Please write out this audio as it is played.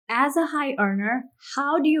as a high earner,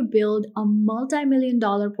 how do you build a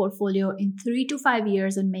multi-million-dollar portfolio in 3 to 5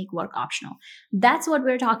 years and make work optional? That's what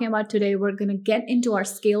we're talking about today. We're going to get into our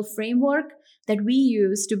scale framework that we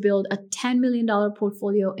use to build a $10 million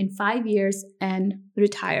portfolio in 5 years and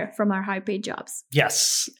retire from our high-paid jobs.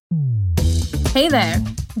 Yes. Hey there.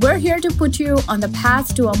 We're here to put you on the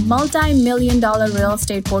path to a multi-million-dollar real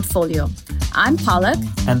estate portfolio. I'm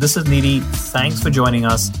Palak. And this is Nidhi. Thanks for joining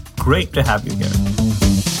us. Great to have you here.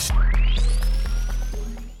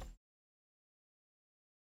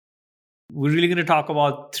 We're really going to talk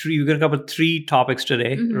about we're going to cover three topics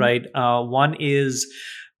today, right? One is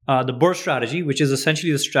the BRRRR strategy, which is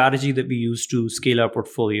essentially the strategy that we use to scale our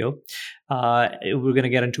portfolio. We're going to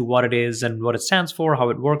get into what it is and what it stands for, how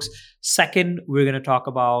it works. Second, we're going to talk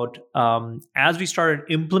about as we started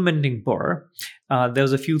implementing BRRRR, there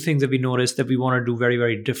was a few things that we noticed that we want to do very,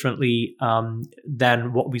 very differently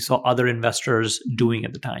than what we saw other investors doing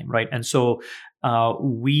at the time, right? And so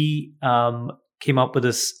we came up with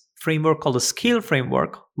this framework called the scale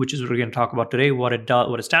framework, which is what we're going to talk about today, what it does,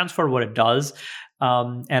 what it stands for, what it does,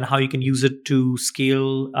 and how you can use it to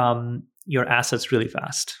scale your assets really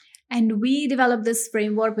fast. And we developed this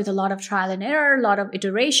framework with a lot of trial and error, a lot of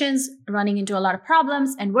iterations, running into a lot of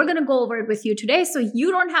problems. And we're going to go over it with you today. So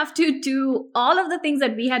you don't have to do all of the things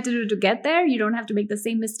that we had to do to get there. You don't have to make the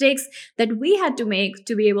same mistakes that we had to make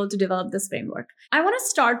to be able to develop this framework. I want to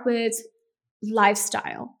start with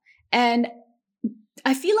lifestyle. And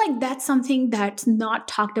I feel like that's something that's not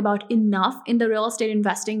talked about enough in the real estate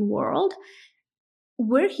investing world.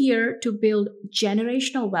 We're here to build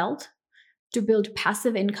generational wealth, to build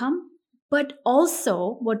passive income, but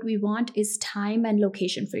also what we want is time and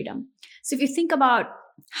location freedom. So if you think about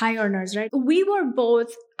high earners, right? We were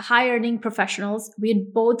both high earning professionals. We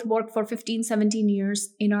had both worked for 15, 17 years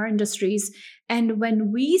in our industries. And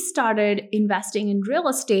when we started investing in real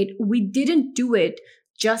estate, we didn't do it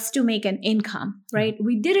just to make an income, right?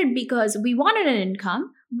 We did it because we wanted an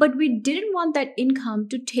income, but we didn't want that income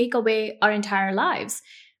to take away our entire lives.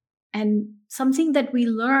 And something that we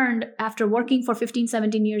learned after working for 15,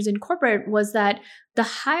 17 years in corporate was that the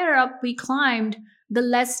higher up we climbed, the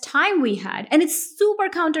less time we had. And it's super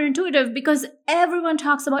counterintuitive because everyone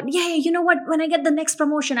talks about, yeah, you know what? When I get the next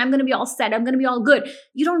promotion, I'm going to be all set. I'm going to be all good.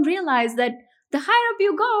 You don't realize that the higher up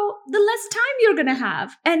you go, the less time you're going to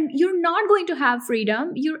have. And you're not going to have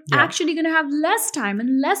freedom. You're actually going to have less time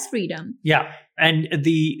and less freedom. Yeah. And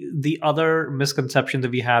the other misconception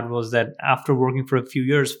that we had was that after working for a few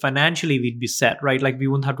years, financially, we'd be set, right? Like we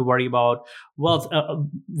wouldn't have to worry about wealth.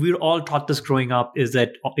 We're all taught this growing up is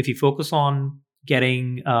that if you focus on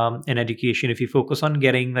getting an education, if you focus on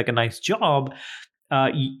getting like a nice job,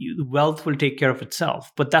 wealth will take care of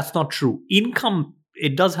itself. But that's not true.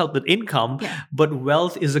 It does help with income, but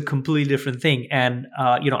wealth is a completely different thing. And,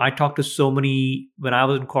 I talked to when I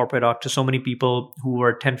was in corporate, I talked to so many people who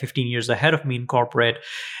were 10, 15 years ahead of me in corporate,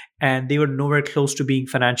 and they were nowhere close to being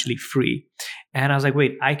financially free. And I was like,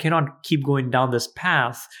 wait, I cannot keep going down this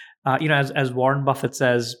path. As Warren Buffett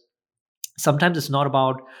says, sometimes it's not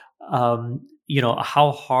about,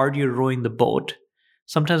 how hard you're rowing the boat.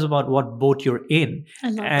 Sometimes about what boat you're in.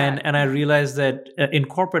 And I realized that in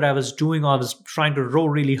corporate, I was trying to row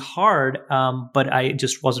really hard, but I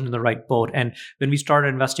just wasn't in the right boat. And when we started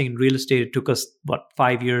investing in real estate, it took us,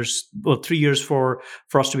 5 years, 3 years for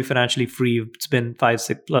us to be financially free. It's been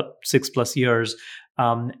 6 plus years.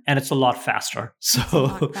 And it's a lot faster.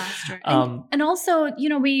 And also,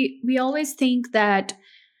 we always think that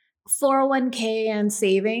 401k and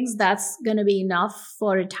savings, that's going to be enough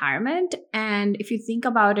for retirement. And if you think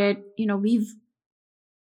about it,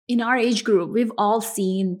 in our age group, we've all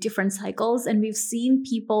seen different cycles and we've seen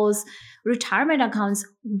people's retirement accounts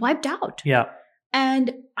wiped out. Yeah.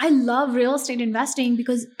 And I love real estate investing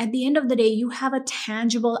because at the end of the day, you have a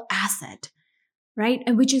tangible asset, right?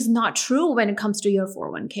 And which is not true when it comes to your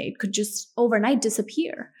 401k. It could just overnight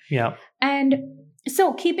disappear. Yeah. And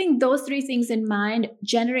so keeping those three things in mind,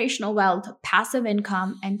 generational wealth, passive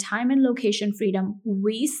income, and time and location freedom,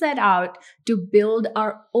 we set out to build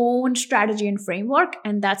our own strategy and framework.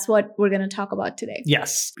 And that's what we're going to talk about today.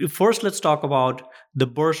 Yes. First, let's talk about the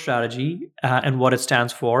BRRRR strategy and what it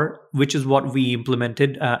stands for, which is what we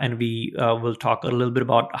implemented. And we will talk a little bit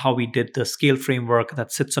about how we did the scale framework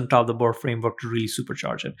that sits on top of the BRRRR framework to really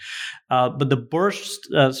supercharge it. But the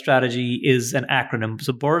BRRRR strategy is an acronym.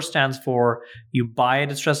 So BRRRR stands for you buy a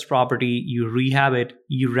distressed property, you rehab it,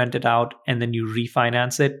 you rent it out, and then you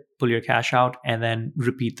refinance it, pull your cash out, and then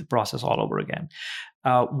repeat the process all over again.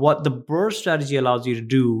 What the BRRRR strategy allows you to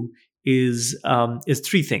do is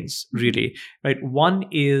three things, really, right? One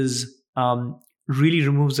is really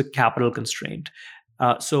removes a capital constraint.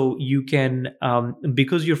 So you can,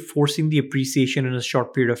 because you're forcing the appreciation in a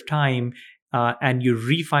short period of time, and you're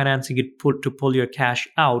refinancing it to pull your cash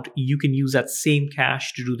out, you can use that same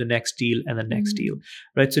cash to do the next deal and the next deal,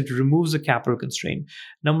 right? So it removes the capital constraint.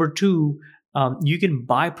 Number two, you can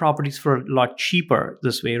buy properties for a lot cheaper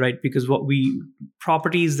this way, right? Because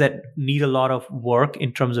properties that need a lot of work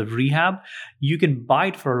in terms of rehab, you can buy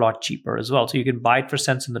it for a lot cheaper as well. So you can buy it for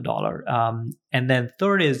cents in the dollar. And then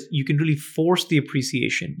third is you can really force the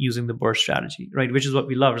appreciation using the burst strategy, right? Which is what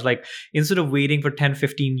we love. It's like instead of waiting for 10,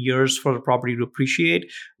 15 years for the property to appreciate,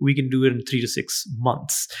 we can do it in 3 to 6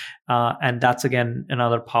 months. And that's, again,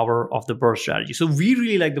 another power of the burst strategy. So we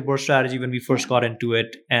really like the burst strategy when we first got into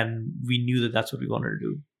it, and we knew that that's what we wanted to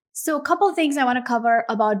do. So a couple of things I want to cover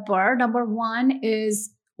about BRRRR. Number one is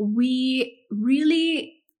we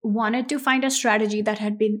really wanted to find a strategy that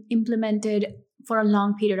had been implemented for a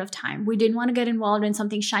long period of time. We didn't want to get involved in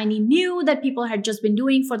something shiny new that people had just been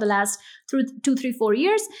doing for the last 2, 3, 4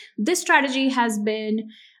 years. This strategy has been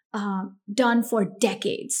done for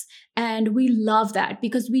decades. And we love that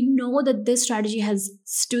because we know that this strategy has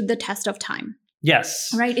stood the test of time.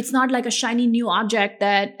 Yes. Right? It's not like a shiny new object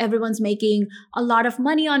that everyone's making a lot of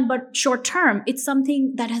money on, but short term. It's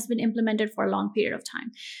something that has been implemented for a long period of time.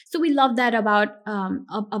 So we love that about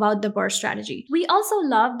the BRRRR strategy. We also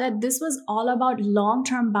love that this was all about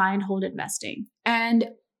long-term buy and hold investing. And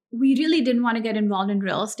we really didn't want to get involved in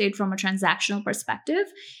real estate from a transactional perspective.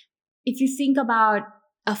 If you think about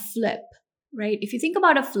a flip, right? If you think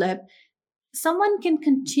about a flip, someone can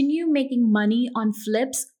continue making money on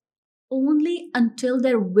flips only until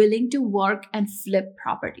they're willing to work and flip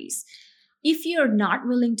properties. If you're not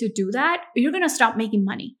willing to do that, you're going to stop making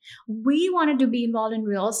money. We wanted to be involved in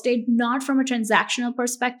real estate, not from a transactional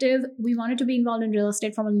perspective. We wanted to be involved in real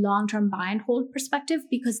estate from a long-term buy and hold perspective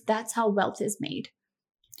because that's how wealth is made.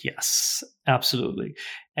 Yes, absolutely.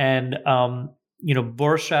 And,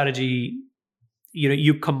 BRRRR strategy,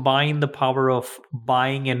 you combine the power of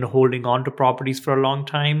buying and holding on to properties for a long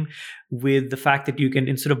time with the fact that you can,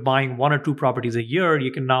 instead of buying 1 or 2 properties a year,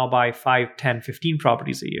 you can now buy 5, 10, 15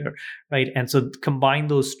 properties a year, right? And so combine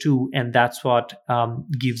those two, and that's what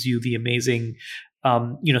gives you the amazing,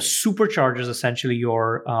 supercharges essentially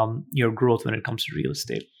your growth when it comes to real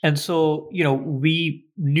estate. And so, we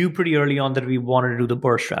knew pretty early on that we wanted to do the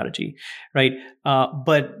BRRRR strategy, right?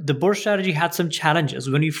 But the BRRRR strategy had some challenges.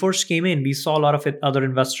 When we first came in, we saw a lot of other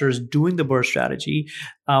investors doing the BRRRR strategy,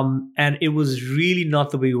 and it was really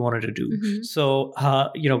not the way we wanted to do. Mm-hmm. So,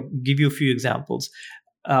 give you a few examples.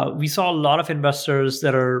 We saw a lot of investors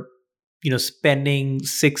that are, spending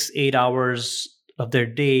 6-8 hours of their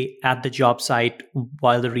day at the job site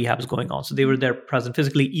while the rehab is going on. So they were there present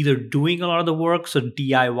physically, either doing a lot of the work, so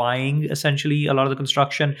DIYing essentially a lot of the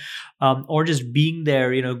construction, or just being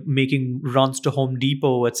there, making runs to Home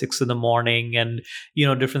Depot at 6 a.m. and,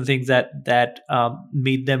 different things that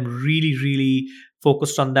made them really, really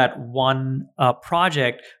focused on that one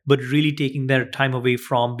project, but really taking their time away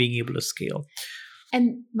from being able to scale.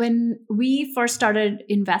 And when we first started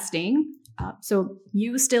investing, so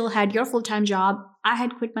you still had your full-time job, I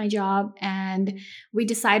had quit my job, and we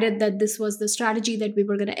decided that this was the strategy that we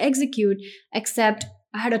were going to execute, except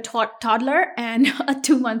I had a toddler and a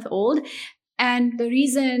 2-month-old. And the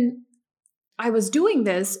reason I was doing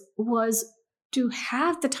this was to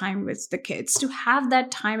have the time with the kids, to have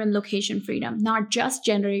that time and location freedom, not just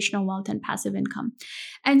generational wealth and passive income.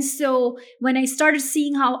 And so when I started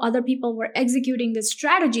seeing how other people were executing this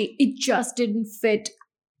strategy, it just didn't fit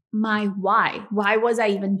my why. Why was I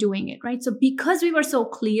even doing it, right? So because we were so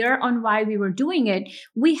clear on why we were doing it,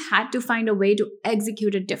 we had to find a way to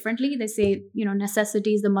execute it differently. They say,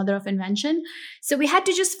 necessity is the mother of invention. So we had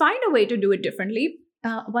to just find a way to do it differently.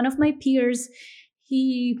 One of my peers,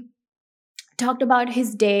 he talked about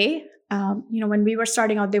his day. When we were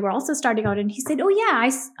starting out, they were also starting out, and he said, "Oh yeah,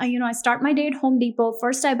 I start my day at Home Depot.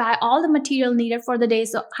 First, I buy all the material needed for the day,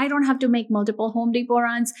 so I don't have to make multiple Home Depot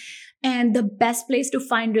runs. And the best place to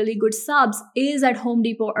find really good subs is at Home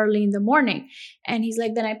Depot early in the morning." And he's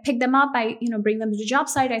like, "Then I pick them up, I bring them to the job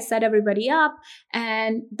site, I set everybody up,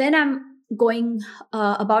 and then I'm going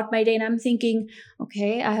about my day, and I'm thinking,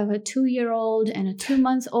 okay, I have a 2-year-old and a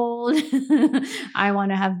 2-month-old. I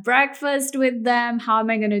want to have breakfast with them. How am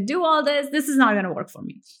I going to do all this? This is not going to work for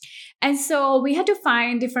me." And so we had to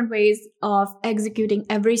find different ways of executing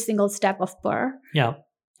every single step of BRRRR. Yeah.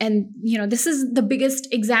 this is the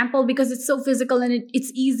biggest example because it's so physical and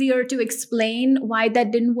it's easier to explain why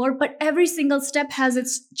that didn't work. But every single step has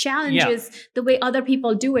its challenges, the way other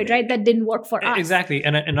people do it, right? That didn't work for us. Exactly.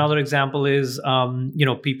 And another example is,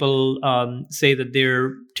 people say that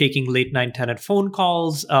they're taking late night tenant phone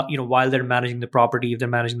calls, while they're managing the property, if they're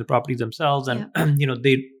managing the property themselves. And,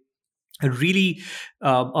 they really,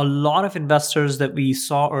 a lot of investors that we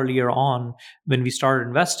saw earlier on when we started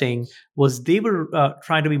investing was they were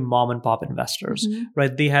trying to be mom and pop investors,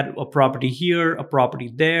 right? They had a property here, a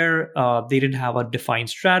property there. They didn't have a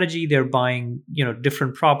defined strategy. They're buying,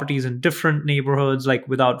 different properties in different neighborhoods, like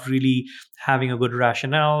without really having a good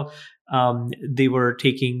rationale. They were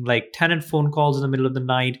taking like tenant phone calls in the middle of the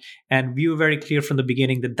night. And we were very clear from the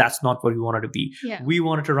beginning that that's not what we wanted to be. Yeah. We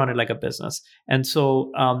wanted to run it like a business. And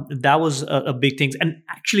so that was a big thing. And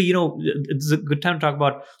actually, it's a good time to talk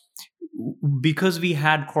about, because we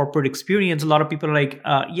had corporate experience, a lot of people are like,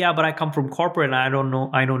 but I come from corporate and I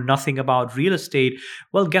know nothing about real estate.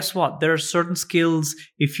 Well, guess what? There are certain skills,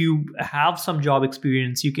 if you have some job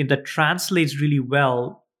experience, that translates really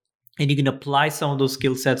well. And you can apply some of those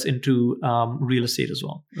skill sets into real estate as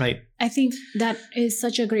well, right? I think that is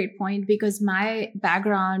such a great point because my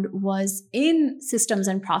background was in systems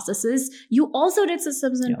and processes. You also did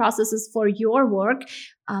systems and processes for your work.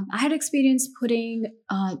 I had experience putting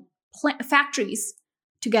factories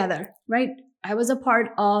together, right? I was a part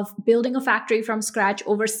of building a factory from scratch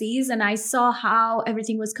overseas, and I saw how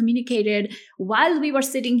everything was communicated while we were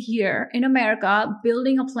sitting here in America,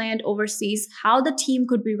 building a plant overseas, how the team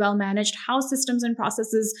could be well managed, how systems and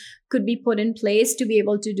processes could be put in place to be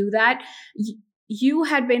able to do that. You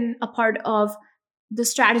had been a part of the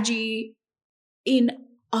strategy in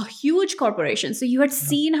a huge corporation. So you had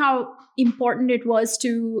seen how important it was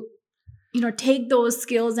to take those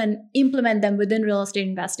skills and implement them within real estate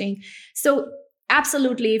investing. So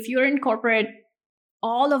absolutely, if you're in corporate,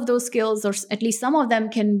 all of those skills, or at least some of them,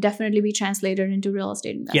 can definitely be translated into real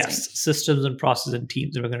estate investing. Yes, systems and process and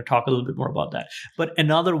teams. And we're going to talk a little bit more about that. But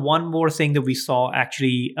one more thing that we saw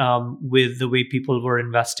actually with the way people were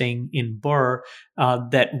investing in BRRRR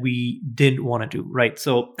that we didn't want to do, right?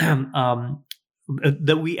 So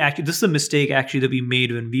this is a mistake actually that we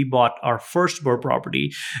made when we bought our first BRRRR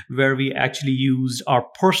property, where we actually used our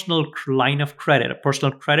personal line of credit, a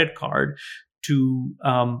personal credit card, to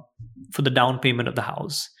for the down payment of the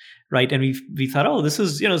house, right? And we thought, oh, this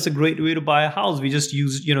is it's a great way to buy a house. We just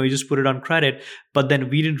use you just put it on credit, but then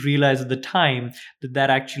we didn't realize at the time that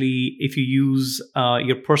actually, if you use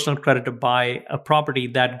your personal credit to buy a property,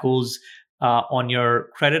 that goes on your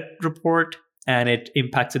credit report. And it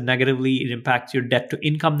impacts it negatively. It impacts your debt to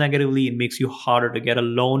income negatively. It makes you harder to get a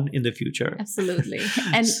loan in the future. Absolutely.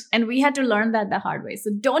 And we had to learn that the hard way.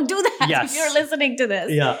 So don't do that if you're listening to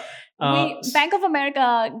this. Yeah. Bank of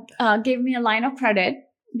America gave me a line of credit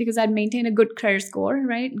because I'd maintained a good credit score,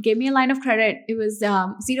 right? Gave me a line of credit. It was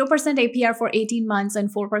 0% APR for 18 months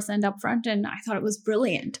and 4% upfront. And I thought it was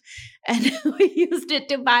brilliant. And we used it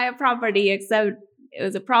to buy a property, except it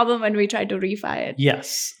was a problem when we tried to refi it.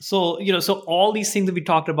 Yes. So, so all these things that we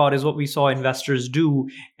talked about is what we saw investors do.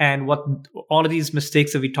 And what all of these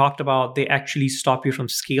mistakes that we talked about, they actually stop you from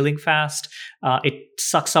scaling fast. It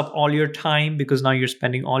sucks up all your time because now you're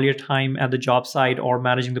spending all your time at the job site or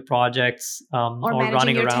managing the projects or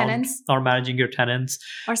running around tenants. Or managing your tenants.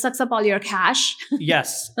 Or sucks up all your cash.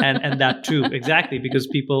 Yes. And that too. Exactly. Because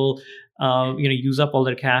people, use up all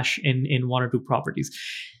their cash in one or two properties.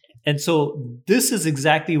 And so this is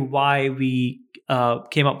exactly why we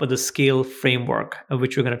came up with the SCALE framework,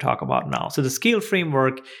 which we're going to talk about now. So the SCALE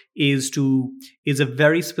framework is a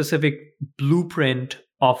very specific blueprint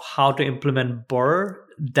of how to implement BRRRR.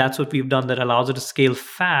 That's what we've done that allows it to scale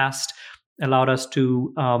fast, allowed us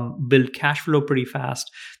to build cash flow pretty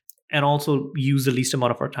fast, and also use the least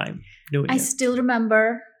amount of our time doing it. I still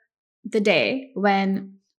remember the day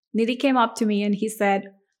when Nidhi came up to me and he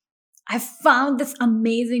said, I found this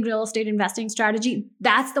amazing real estate investing strategy.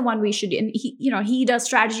 That's the one we should do. And he does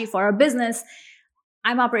strategy for our business.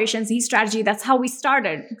 I'm operations, he's strategy. That's how we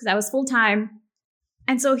started because I was full-time.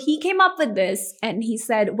 And so he came up with this and he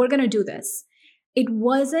said, we're going to do this. It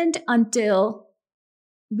wasn't until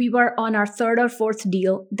we were on our third or fourth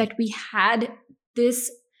deal that we had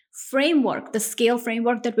this framework, the SCALE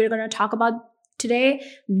framework that we're going to talk about today,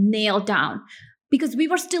 nailed down. Because we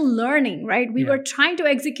were still learning, right? We were trying to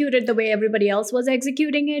execute it the way everybody else was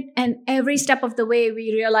executing it. And every step of the way,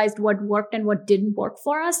 we realized what worked and what didn't work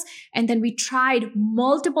for us. And then we tried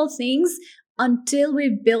multiple things until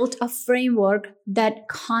we built a framework that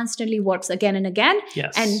constantly works again and again.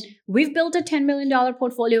 Yes. And we've built a $10 million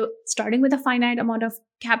portfolio starting with a finite amount of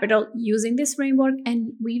capital using this framework.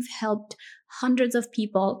 And we've helped hundreds of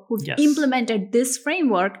people who've implemented this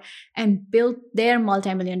framework and built their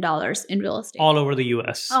multi-million dollars in real estate. All over the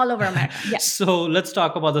US. All over America, yes. So let's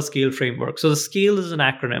talk about the SCALE framework. So the SCALE is an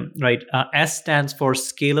acronym, right? S stands for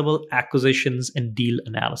Scalable Acquisitions and Deal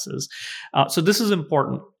Analysis. So this is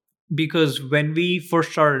important because when we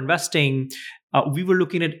first started investing, we were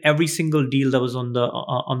looking at every single deal that was on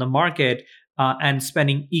the market, and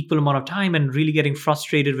spending equal amount of time and really getting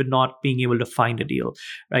frustrated with not being able to find a deal,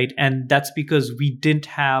 right? And that's because we didn't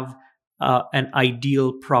have an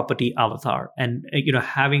ideal property avatar, and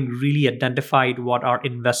having really identified what our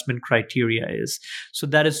investment criteria is. So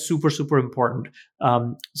that is super, super important.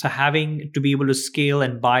 So having to be able to scale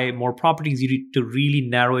and buy more properties, you need to really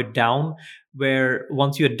narrow it down, where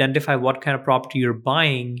once you identify what kind of property you're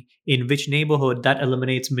buying in which neighborhood, that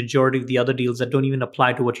eliminates majority of the other deals that don't even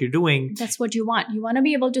apply to what you're doing. That's what you want. You want to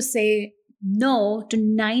be able to say no to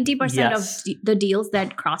 90% of the deals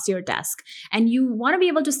that cross your desk. And you want to be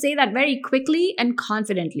able to say that very quickly and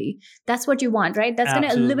confidently. That's what you want, right? That's going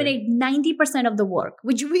to eliminate 90% of the work,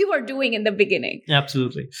 which we were doing in the beginning.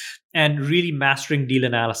 Absolutely. And really mastering deal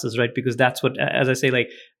analysis, right? Because that's what, as I say, like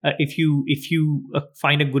if you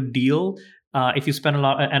find a good deal, if you spend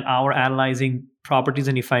an hour analyzing properties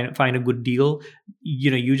and you find a good deal,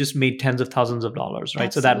 you just made tens of thousands of dollars, right?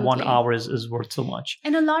 Absolutely. So that 1 hour is worth so much.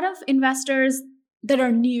 And a lot of investors that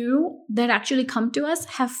are new that actually come to us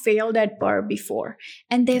have failed at BRRRR before.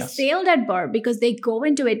 And they failed at BRRRR because they go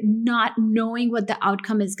into it not knowing what the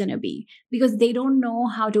outcome is going to be, because they don't know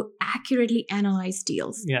how to accurately analyze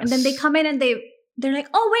deals. Yes. And then they come in and they're like,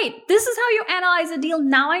 oh, wait, this is how you analyze a deal.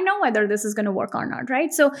 Now I know whether this is going to work or not,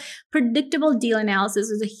 right? So predictable deal analysis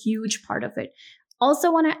is a huge part of it.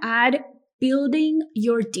 Also want to add building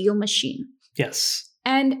your deal machine. Yes.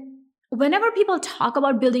 And whenever people talk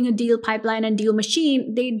about building a deal pipeline and deal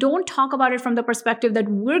machine, they don't talk about it from the perspective that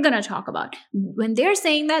we're going to talk about. When they're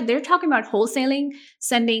saying that, they're talking about wholesaling,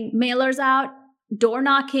 sending mailers out, door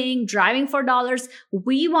knocking, driving for dollars.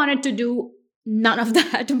 We wanted to do none of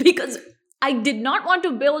that because I did not want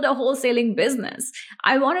to build a wholesaling business.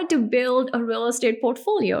 I wanted to build a real estate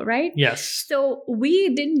portfolio, right? Yes. So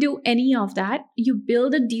we didn't do any of that. You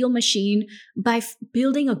build a deal machine by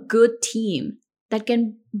building a good team that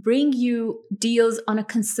can bring you deals on a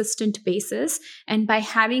consistent basis, and by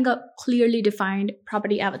having a clearly defined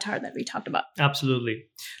property avatar that we talked about. Absolutely.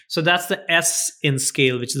 So that's the S in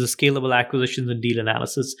SCALE, which is the Scalable Acquisitions and Deal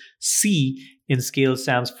Analysis. C in SCALE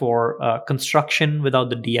stands for construction without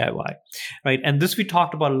the DIY, right? And this we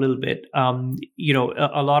talked about a little bit.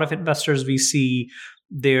 A lot of investors we see,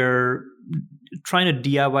 they're trying to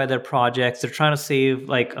DIY their projects. They're trying to save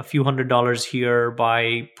like a few $100s here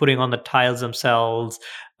by putting on the tiles themselves,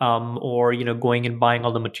 or going and buying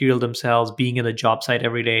all the material themselves, being in the job site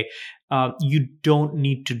every day. You don't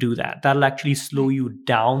need to do that. That'll actually slow you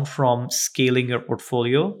down from scaling your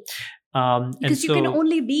portfolio. Because you can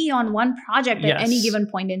only be on one project at any given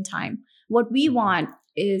point in time. What we want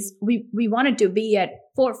is we wanted to be at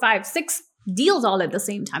 4, 5, 6 deals all at the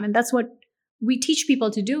same time. And that's what we teach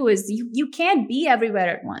people to do, is you can't be everywhere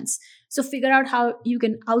at once. So figure out how you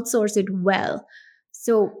can outsource it well.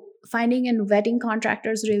 So finding and vetting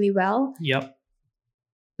contractors really well. Yep.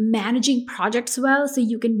 Managing projects well so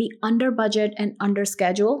you can be under budget and under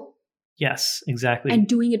schedule. Yes, exactly. And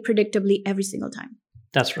doing it predictably every single time.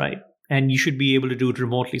 That's right. And you should be able to do it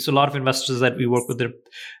remotely. So a lot of investors that we work with, they're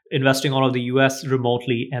investing all of the US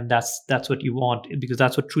remotely, and that's what you want, because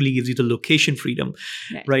that's what truly gives you the location freedom,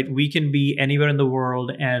 right? We can be anywhere in the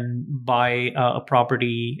world and buy a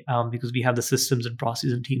property because we have the systems and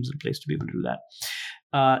processes and teams in place to be able to do that.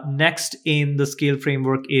 Next in the SCALE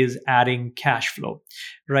framework is adding cash flow,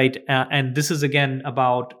 right? And this is again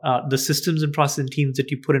about the systems and process and teams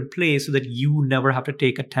that you put in place so that you never have to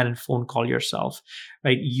take a tenant phone call yourself,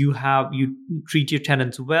 right? You treat your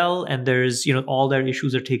tenants well, and there's, all their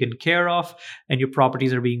issues are taken care of, and your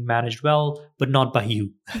properties are being managed well, but not by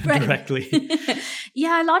you directly.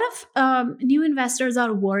 Yeah, a lot of new investors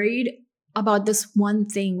are worried about this one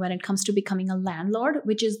thing when it comes to becoming a landlord,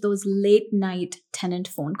 which is those late night tenant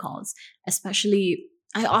phone calls. Especially,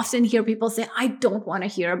 I often hear people say, I don't want to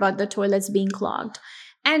hear about the toilets being clogged.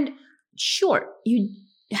 And sure, you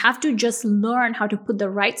have to just learn how to put the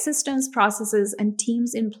right systems, processes, and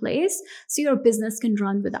teams in place so your business can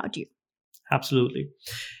run without you. Absolutely.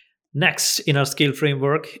 Next in our SCALE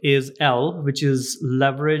framework is L, which is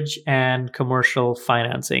leverage and commercial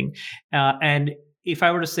financing. And if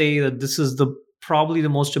I were to say that this is the probably the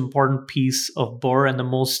most important piece of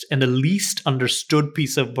BRRRR and the least understood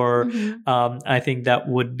piece of BRRRR, I think that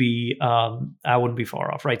would be I wouldn't be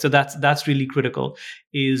far off, right? So that's really critical.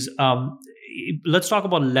 Let's talk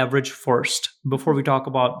about leverage first before we talk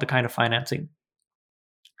about the kind of financing.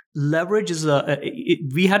 Leverage is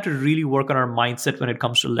we had to really work on our mindset when it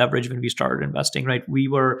comes to leverage when we started investing, right? We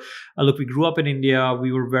grew up in India.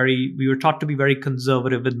 We were taught to be very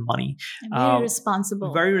conservative with money,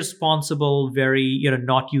 very responsible, very,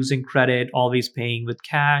 not using credit, always paying with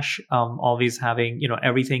cash, always having,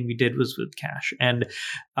 everything we did was with cash. And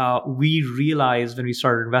we realized when we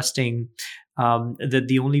started investing that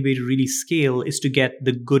the only way to really scale is to get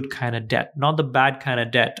the good kind of debt, not the bad kind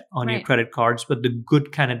of debt on your credit cards, but the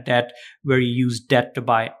good kind of debt where you use debt to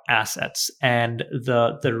buy assets, and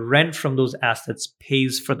the rent from those assets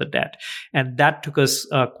pays for the debt. And that took us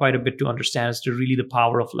quite a bit to understand as to really the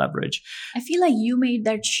power of leverage. I feel like you made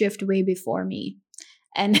that shift way before me.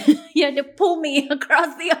 And you had to pull me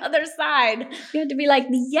across the other side. You had to be like,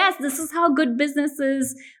 yes, this is how good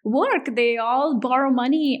businesses work. They all borrow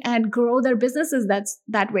money and grow their businesses.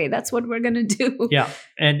 That way. That's what we're going to do. Yeah.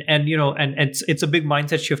 And it's a big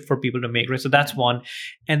mindset shift for people to make, right? So that's one.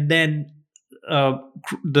 And then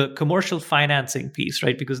the commercial financing piece,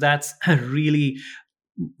 right? Because that's really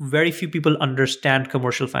very few people understand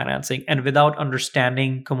commercial financing. And without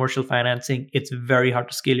understanding commercial financing, it's very hard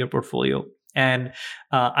to scale your portfolio. And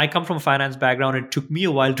I come from a finance background. It took me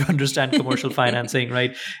a while to understand commercial financing,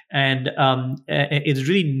 right? And it's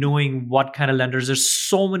really knowing what kind of lenders. There's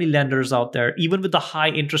so many lenders out there. Even with the high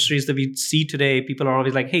interest rates that we see today, people are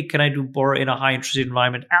always like, hey, can I do BRRRR in a high interest rate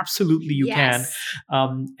environment? Absolutely, you can.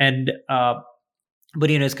 But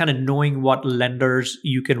it's kind of knowing what lenders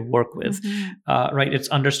you can work with, right? It's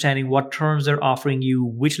understanding what terms they're offering you,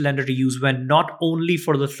 which lender to use when, not only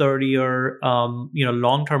for the 30-year,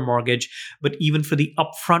 long-term mortgage, but even for the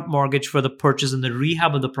upfront mortgage for the purchase and the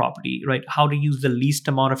rehab of the property, right? How to use the least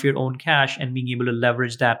amount of your own cash and being able to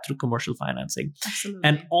leverage that through commercial financing. Absolutely.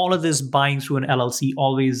 And all of this buying through an LLC,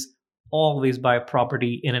 always buy a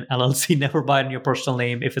property in an LLC, never buy it in your personal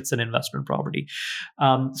name if it's an investment property.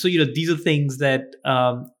 So these are things that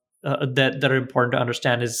that are important to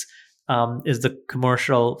understand is the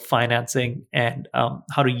commercial financing and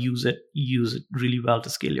how to use it really well to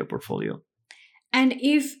scale your portfolio. And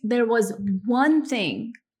if there was one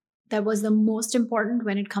thing that was the most important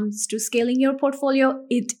when it comes to scaling your portfolio,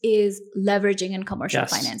 it is leveraging and commercial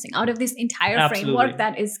financing. Out of this entire framework,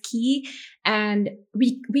 that is key. And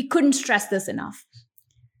we couldn't stress this enough.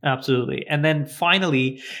 Absolutely. And then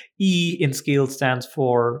finally, E in scale stands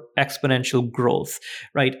for exponential growth,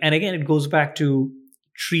 right? And again, it goes back to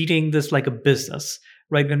treating this like a business.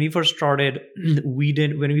 Right. When we first started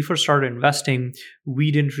investing,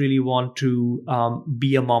 we didn't really want to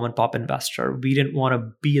be a mom and pop investor. We didn't want to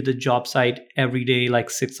be at the job site every day, like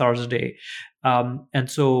 6 hours a day.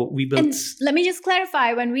 And so we built. And let me just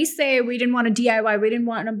clarify, when we say we didn't want to DIY, we didn't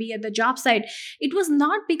want to be at the job site, it was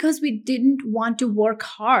not because we didn't want to work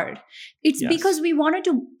hard. It's because we wanted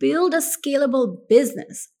to build a scalable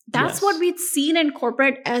business. That's what we'd seen in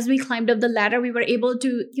corporate as we climbed up the ladder. We were able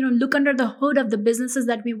to, look under the hood of the businesses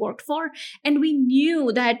that we worked for. And we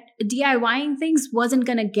knew that DIYing things wasn't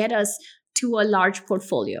going to get us to a large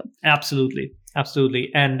portfolio. Absolutely.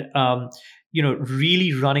 And,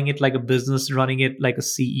 really running it like a business, running it like a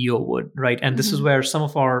CEO would, right? And this is where some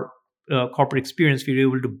of our corporate experience, we were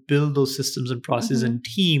able to build those systems and processes and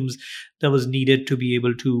teams that was needed to be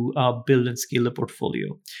able to build and scale the portfolio.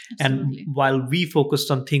 Absolutely. And while we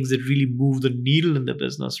focused on things that really move the needle in the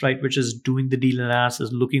business, right, which is doing the deal analysis,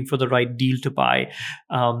 looking for the right deal to buy,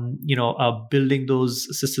 building those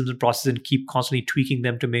systems and processes and keep constantly tweaking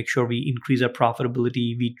them to make sure we increase our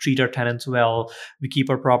profitability, we treat our tenants well, we keep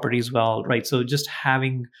our properties well, right? So just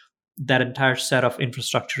having that entire set of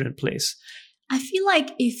infrastructure in place. I feel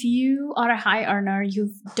like if you are a high earner,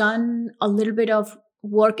 you've done a little bit of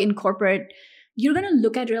work in corporate, you're going to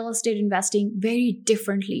look at real estate investing very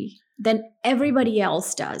differently than everybody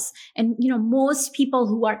else does. And, most people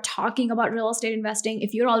who are talking about real estate investing,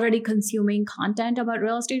 if you're already consuming content about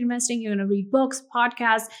real estate investing, you're going to read books,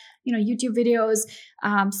 podcasts, YouTube videos,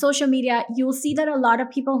 social media, you'll see that a lot of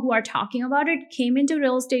people who are talking about it came into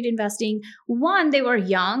real estate investing. One, they were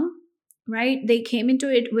young. Right? They came into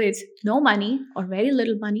it with no money or very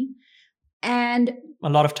little money and a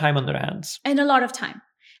lot of time on their hands.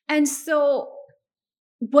 And so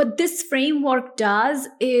what this framework does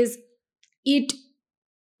is it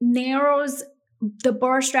narrows the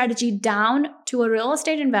BRRRR strategy down to a real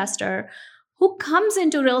estate investor who comes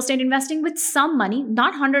into real estate investing with some money,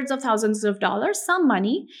 not hundreds of thousands of dollars, some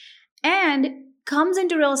money, and comes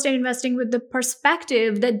into real estate investing with the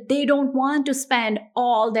perspective that they don't want to spend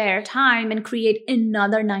all their time and create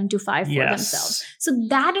another 9 to 5 for themselves. So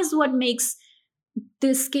that is what makes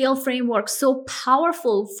the scale framework so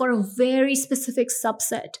powerful for a very specific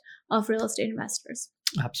subset of real estate investors.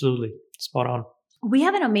 Absolutely. Spot on. We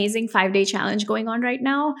have an amazing 5-day challenge going on right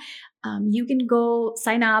now. You can go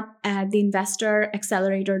sign up at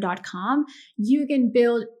theinvestoraccelerator.com. You can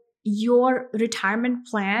build your retirement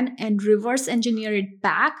plan and reverse engineer it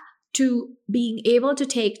back to being able to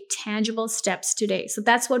take tangible steps today. So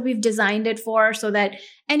that's what we've designed it for, so that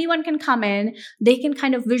anyone can come in, they can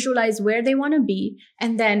kind of visualize where they want to be,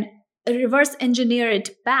 and then reverse engineer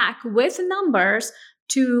it back with numbers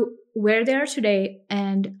to where they are today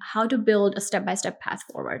and how to build a step-by-step path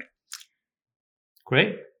forward.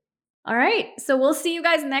 Great. All right. So we'll see you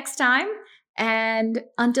guys next time. And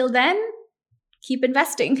until then, keep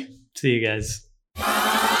investing. See you guys.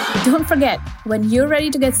 Don't forget, when you're ready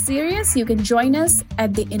to get serious, you can join us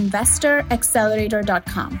at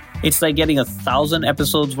theinvestoraccelerator.com. It's like getting 1,000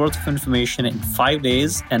 episodes worth of information in 5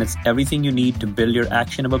 days, and it's everything you need to build your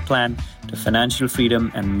actionable plan to financial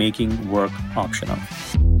freedom and making work optional.